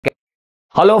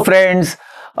Hello friends.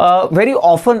 Very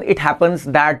often it happens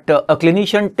that a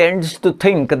clinician tends to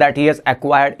think that he has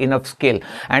acquired enough skill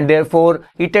and therefore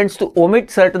he tends to omit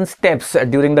certain steps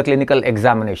during the clinical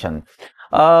examination.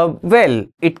 Well,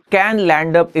 it can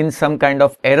land up in some kind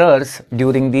of errors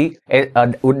during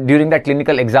that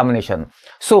clinical examination.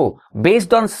 So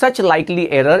based on such likely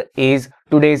error is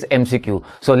today's MCQ.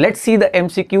 So let's see the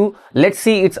MCQ, let's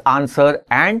see its answer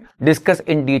and discuss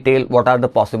in detail what are the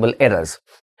possible errors.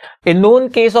 A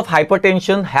known case of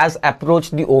hypertension has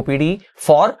approached the OPD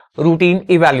for routine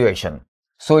evaluation.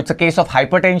 So it's a case of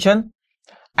hypertension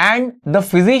and the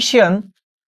physician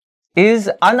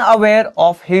is unaware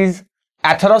of his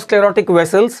atherosclerotic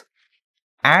vessels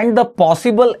and the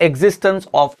possible existence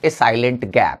of a silent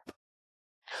gap.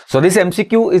 So this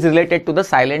MCQ is related to the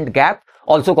silent gap,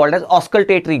 also called as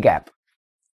auscultatory gap.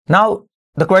 Now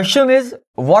the question is,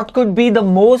 what could be the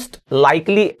most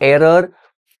likely error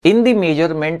in the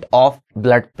measurement of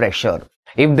blood pressure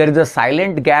if there is a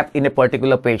silent gap in a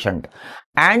particular patient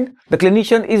and the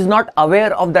clinician is not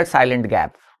aware of that silent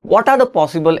gap? What are the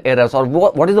possible errors, or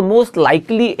what is the most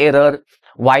likely error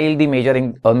while the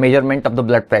measurement of the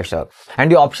blood pressure?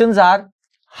 And the options are: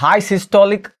 high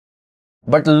systolic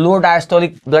but low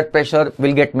diastolic blood pressure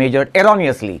will get measured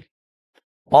erroneously,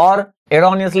 or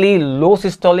erroneously low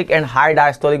systolic and high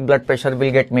diastolic blood pressure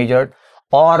will get measured,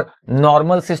 or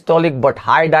normal systolic but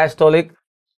high diastolic,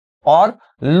 or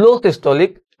low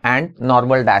systolic and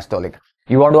normal diastolic.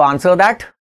 You want to answer that?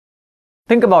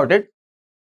 Think about it.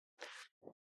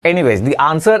 Anyways, the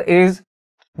answer is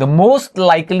the most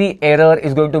likely error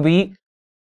is going to be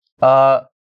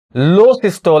low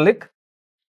systolic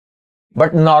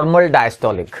but normal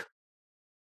diastolic.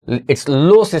 It's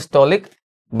low systolic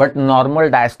but normal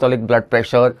diastolic blood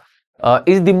pressure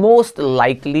is the most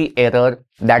likely error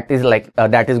that is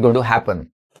going to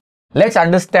happen. Let's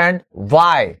understand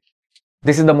why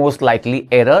this is the most likely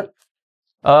error.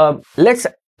 Let's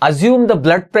assume the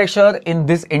blood pressure in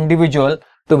this individual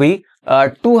to be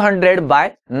 200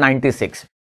 by 96.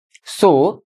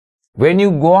 So when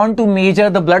you go on to measure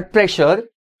the blood pressure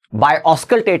by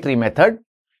auscultatory method,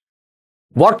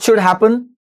 what should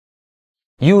happen?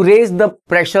 You raise the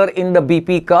pressure in the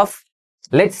BP cuff.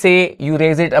 Let's say you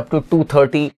raise it up to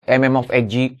 230 mm of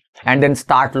Hg and then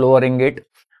start lowering it.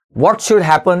 What should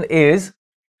happen is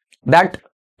that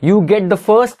you get the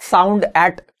first sound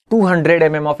at 200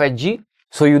 mm of Hg.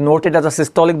 So you note it as a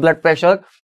systolic blood pressure.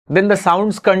 Then the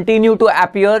sounds continue to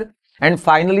appear and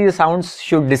finally the sounds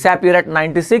should disappear at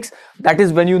 96. That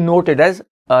is when you note it as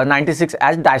 96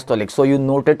 as diastolic. So you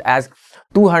note it as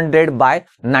 200 by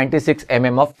 96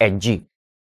 mm of Hg.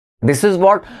 This is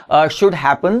what should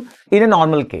happen in a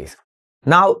normal case.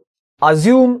 Now,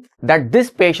 assume that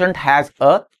this patient has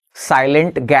a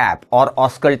silent gap or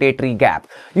auscultatory gap.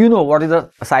 You know what is a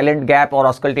silent gap or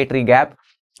auscultatory gap?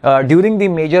 During the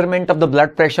measurement of the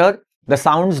blood pressure, the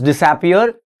sounds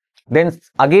disappear, then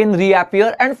again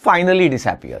reappear and finally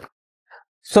disappear.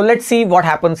 So let's see what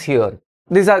happens here.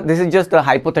 This is just a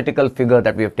hypothetical figure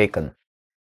that we have taken.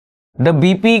 The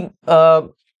BP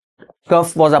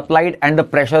cuff was applied and the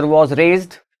pressure was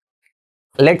raised.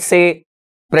 Let's say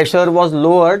pressure was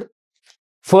lowered.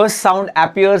 First sound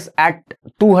appears at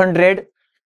 200.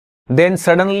 Then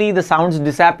suddenly the sounds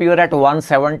disappear at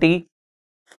 170.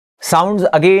 Sounds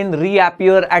again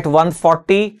reappear at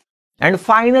 140 and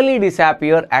finally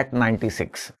disappear at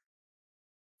 96.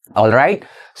 Alright.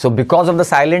 So because of the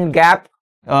silent gap,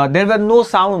 there were no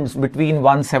sounds between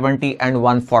 170 and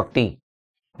 140.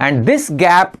 And this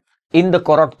gap in the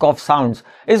Korotkov sounds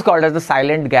is called as the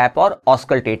silent gap or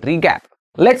auscultatory gap.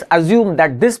 Let's assume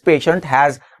that this patient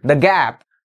has the gap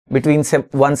between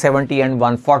 170 and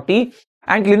 140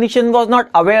 and clinician was not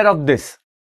aware of this.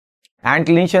 And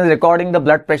clinician is recording the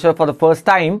blood pressure for the first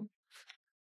time.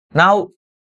 Now,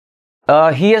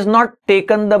 he has not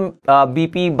taken the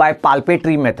BP by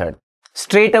palpatory method.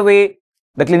 Straight away,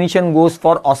 the clinician goes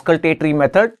for auscultatory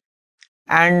method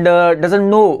and doesn't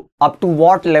know up to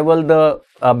what level the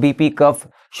BP cuff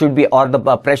should be, or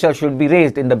the pressure should be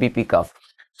raised in the BP cuff.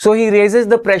 So he raises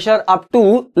the pressure up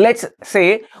to, let's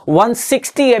say,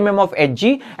 160 mm of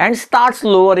Hg and starts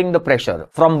lowering the pressure.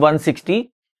 From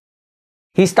 160,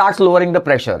 he starts lowering the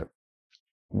pressure.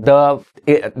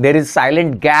 There is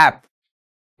silent gap.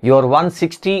 You're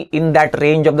 160 in that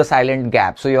range of the silent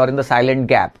gap. So you're in the silent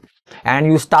gap and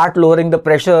you start lowering the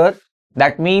pressure.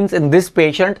 That means in this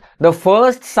patient, the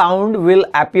first sound will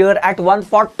appear at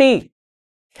 140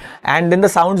 and then the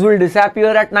sounds will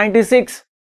disappear at 96.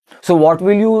 So what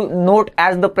will you note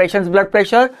as the patient's blood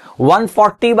pressure?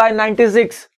 140 by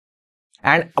 96.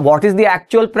 And what is the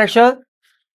actual pressure?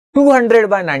 200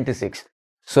 by 96.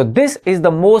 So this is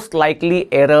the most likely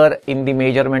error in the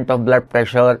measurement of blood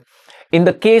pressure in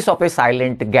the case of a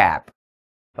silent gap.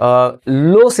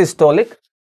 Low systolic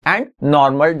and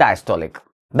normal diastolic.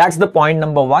 That's the point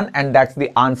number 1, and that's the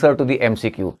answer to the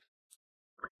MCQ.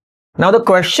 Now the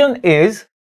question is,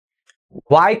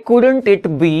 why couldn't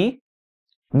it be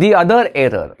the other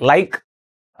error, like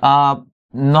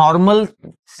normal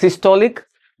systolic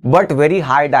but very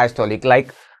high diastolic,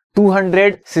 like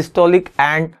 200 systolic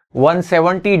and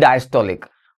 170 diastolic?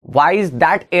 Why is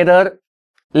that error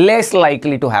less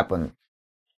likely to happen?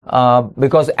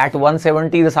 Because at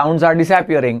 170 the sounds are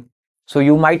disappearing, so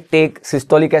you might take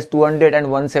systolic as 200 and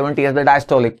 170 as the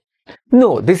diastolic.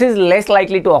 No, this is less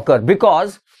likely to occur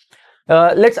because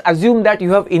let's assume that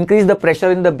you have increased the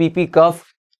pressure in the BP curve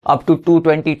up to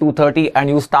 220, 230, and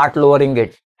you start lowering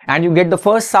it, and you get the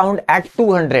first sound at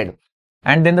 200,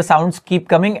 and then the sounds keep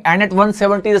coming, and at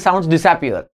 170 the sounds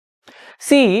disappear.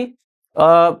 See,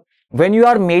 when you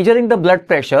are measuring the blood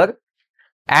pressure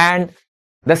and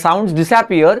the sounds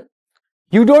disappear,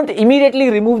 you don't immediately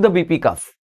remove the BP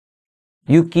cuff.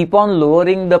 You keep on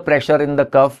lowering the pressure in the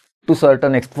cuff to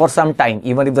certain extent for some time,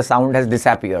 even if the sound has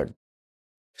disappeared.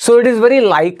 So it is very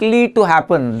likely to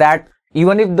happen that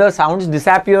even if the sounds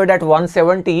disappeared at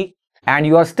 170 and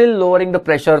you are still lowering the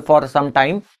pressure for some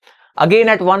time, again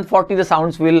at 140 the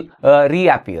sounds will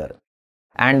reappear,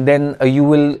 and then you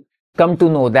will come to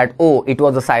know that, oh, it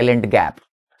was a silent gap.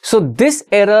 So this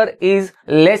error is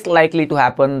less likely to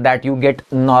happen, that you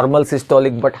get normal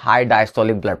systolic but high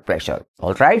diastolic blood pressure.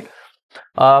 All right.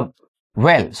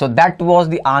 Well, so that was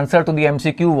the answer to the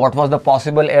MCQ. What was the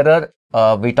possible error?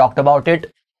 We talked about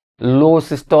it. Low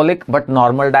systolic but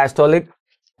normal diastolic.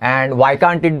 And why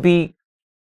can't it be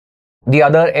the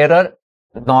other error,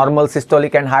 normal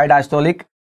systolic and high diastolic?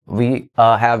 We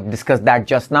have discussed that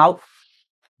just now.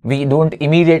 We don't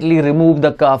immediately remove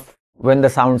the cuff when the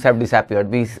sounds have disappeared.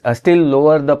 We still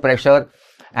lower the pressure,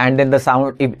 and then the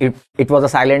sound, if it was a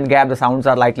silent gap, the sounds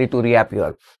are likely to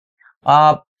reappear.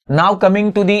 Now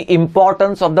coming to the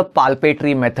importance of the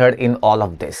palpatory method in all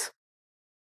of this.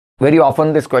 Very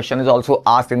often this question is also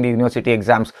asked in the university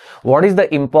exams. What is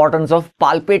the importance of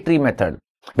palpatory method?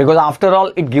 Because after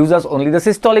all, it gives us only the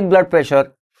systolic blood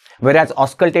pressure, whereas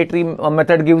auscultatory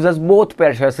method gives us both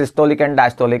pressure, systolic and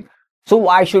diastolic. So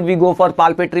why should we go for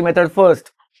palpatory method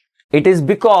first? It is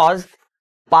because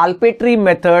palpatory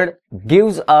method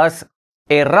gives us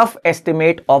a rough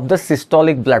estimate of the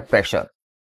systolic blood pressure.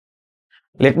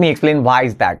 Let me explain why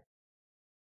is that.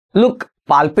 Look,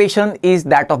 palpation is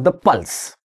that of the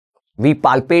pulse. We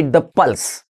palpate the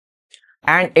pulse,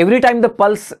 and every time the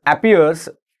pulse appears,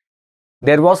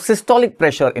 there was systolic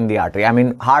pressure in the artery. I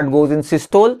mean, heart goes in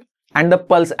systole and the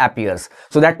pulse appears.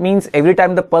 So that means every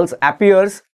time the pulse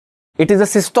appears, it is a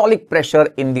systolic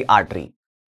pressure in the artery.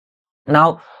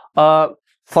 Now,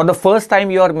 for the first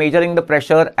time you are measuring the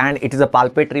pressure and it is a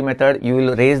palpatory method, you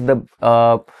will raise the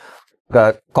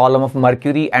column of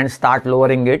mercury and start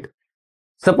lowering it.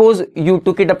 Suppose you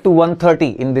took it up to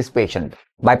 130 in this patient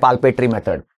by palpatory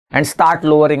method and start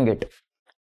lowering it.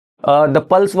 The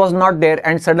pulse was not there,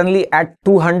 and suddenly at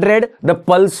 200 the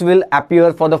pulse will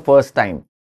appear for the first time.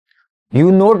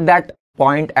 You note that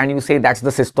point and you say that's the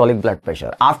systolic blood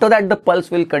pressure. After that the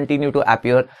pulse will continue to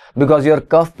appear because your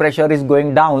cuff pressure is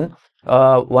going down,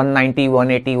 190,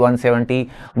 180,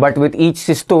 170, but with each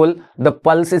systole the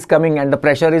pulse is coming and the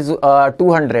pressure is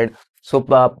 200. So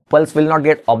pulse will not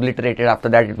get obliterated. After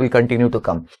that it will continue to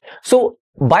come. So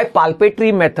by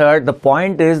palpatory method, the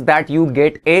point is that you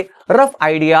get a rough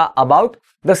idea about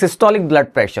the systolic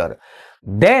blood pressure.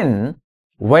 Then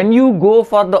when you go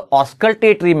for the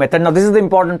auscultatory method, now this is the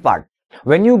important part.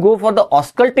 When you go for the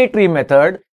auscultatory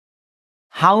method,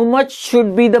 how much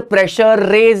should be the pressure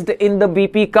raised in the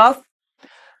BP cuff?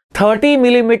 30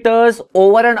 millimeters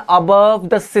over and above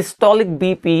the systolic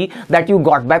BP that you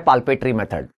got by palpatory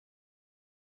method.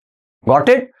 Got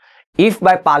it? If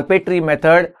by palpatory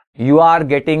method you are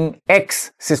getting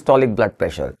X systolic blood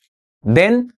pressure,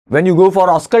 then when you go for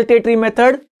auscultatory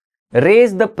method,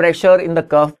 raise the pressure in the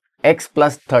cuff X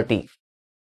plus 30,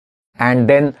 and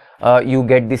then you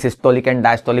get the systolic and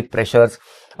diastolic pressures.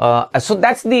 So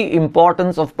that's the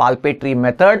importance of palpatory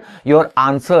method. Your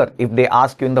answer, if they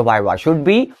ask you in the Viva, should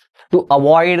be to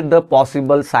avoid the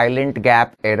possible silent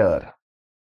gap error.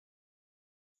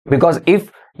 Because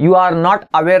if you are not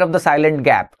aware of the silent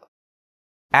gap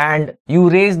and you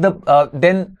raise the,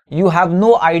 then you have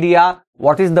no idea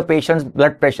what is the patient's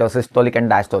blood pressure, systolic and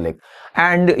diastolic,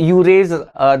 and you raise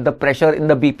the pressure in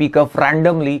the BP curve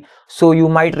randomly. So you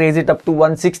might raise it up to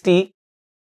 160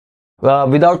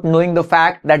 without knowing the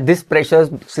fact that this pressure,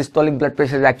 systolic blood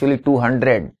pressure, is actually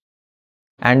 200.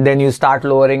 and then you start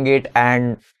lowering it,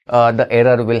 and the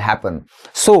error will happen.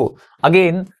 So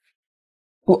again,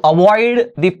 to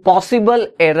avoid the possible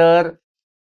error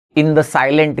in the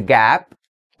silent gap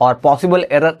or possible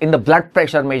error in the blood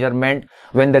pressure measurement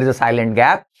when there is a silent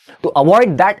gap, to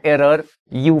avoid that error,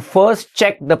 you first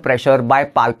check the pressure by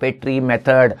palpatory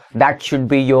method. That should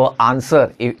be your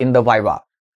answer in the Viva.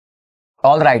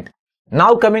 All right.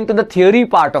 Now coming to the theory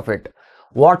part of it.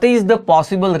 What is the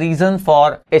possible reason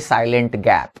for a silent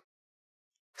gap?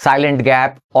 Silent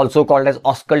gap, also called as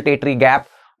auscultatory gap.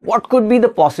 What could be the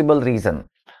possible reason?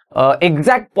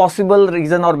 Exact possible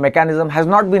reason or mechanism has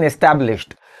not been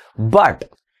established, but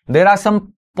there are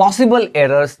some possible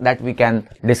errors that we can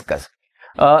discuss.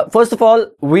 First of all,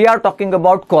 we are talking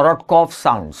about Korotkov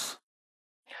sounds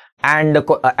and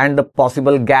the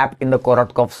possible gap in the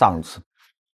Korotkov sounds.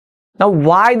 Now,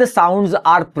 why the sounds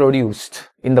are produced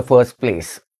in the first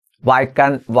place? Why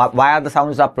are the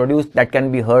sounds are produced that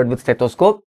can be heard with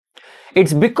stethoscope?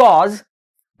 It's because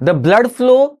the blood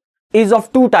flow is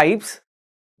of two types,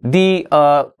 the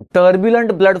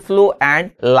turbulent blood flow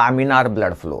and laminar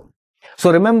blood flow.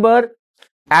 So remember,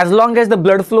 as long as the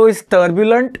blood flow is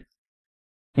turbulent,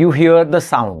 you hear the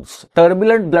sounds.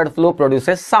 Turbulent blood flow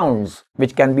produces sounds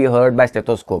which can be heard by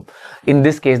stethoscope. In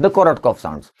this case, the Korotkov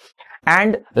sounds.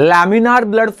 And laminar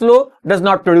blood flow does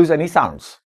not produce any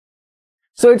sounds.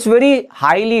 So it's very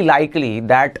highly likely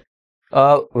that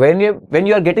when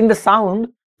you are getting the sound,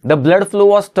 the blood flow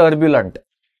was turbulent.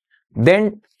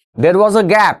 Then there was a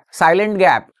gap, silent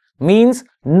gap, means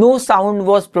no sound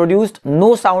was produced,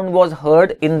 no sound was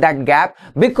heard in that gap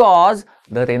because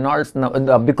the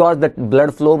because the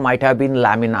blood flow might have been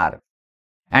laminar.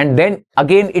 And then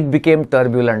again it became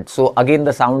turbulent. So again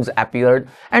the sounds appeared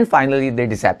and finally they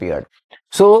disappeared.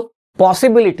 So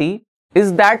possibility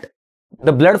is that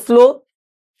the blood flow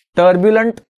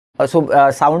turbulent,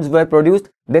 sounds were produced,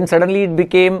 then suddenly it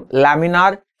became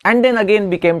laminar and then again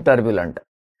became turbulent.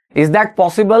 Is that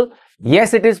possible?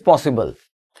 Yes, it is possible.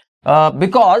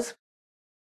 Because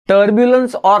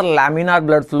turbulence or laminar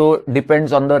blood flow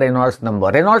depends on the Reynolds number.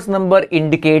 Reynolds number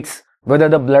indicates whether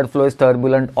the blood flow is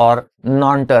turbulent or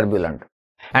non-turbulent.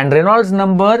 And Reynolds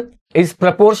number is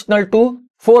proportional to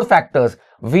four factors: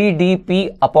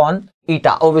 VdP upon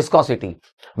eta, or viscosity,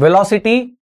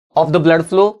 velocity of the blood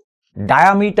flow,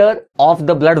 diameter of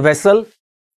the blood vessel,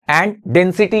 and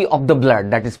density of the blood,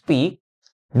 that is P,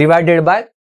 divided by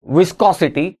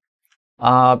viscosity.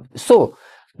 So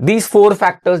these four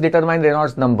factors determine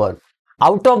Reynolds number.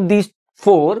 Out of these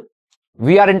four,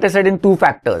 we are interested in two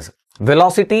factors,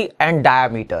 velocity and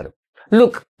diameter.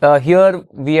 Look, here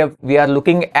we are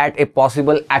looking at a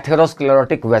possible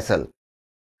atherosclerotic vessel.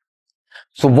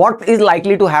 So what is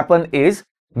likely to happen is,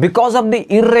 because of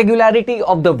the irregularity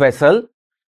of the vessel,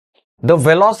 the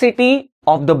velocity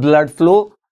of the blood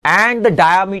flow and the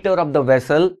diameter of the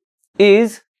vessel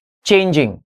is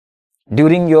changing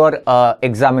during your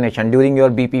examination, during your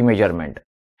BP measurement.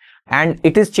 And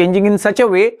it is changing in such a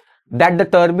way that the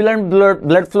turbulent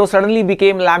blood flow suddenly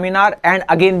became laminar and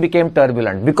again became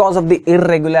turbulent because of the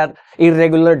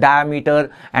irregular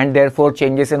diameter, and therefore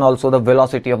changes in also the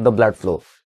velocity of the blood flow.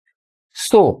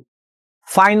 So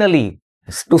finally,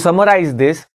 to summarize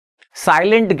this,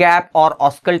 silent gap or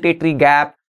auscultatory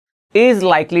gap is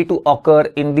likely to occur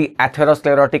in the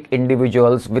atherosclerotic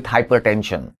individuals with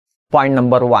hypertension. Point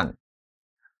number one.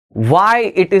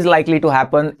 Why it is likely to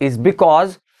happen is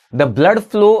because the blood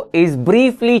flow is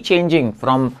briefly changing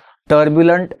from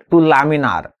turbulent to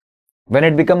laminar. When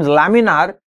it becomes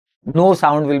laminar, no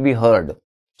sound will be heard.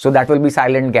 So that will be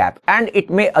silent gap, and it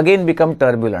may again become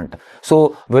turbulent.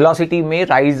 So velocity may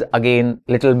rise again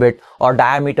little bit, or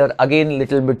diameter again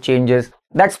little bit changes.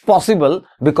 That's possible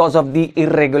because of the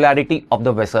irregularity of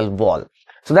the vessel wall.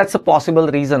 So that's a possible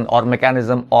reason or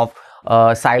mechanism of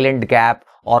silent gap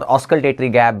or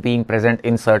auscultatory gap being present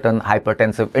in certain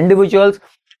hypertensive individuals.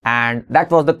 And that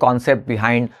was the concept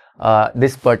behind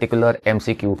this particular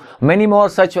MCQ. Many more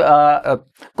such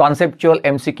conceptual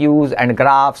MCQs and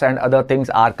graphs and other things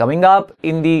are coming up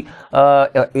in the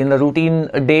routine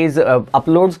days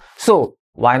uploads. So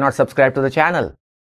why not subscribe to the channel?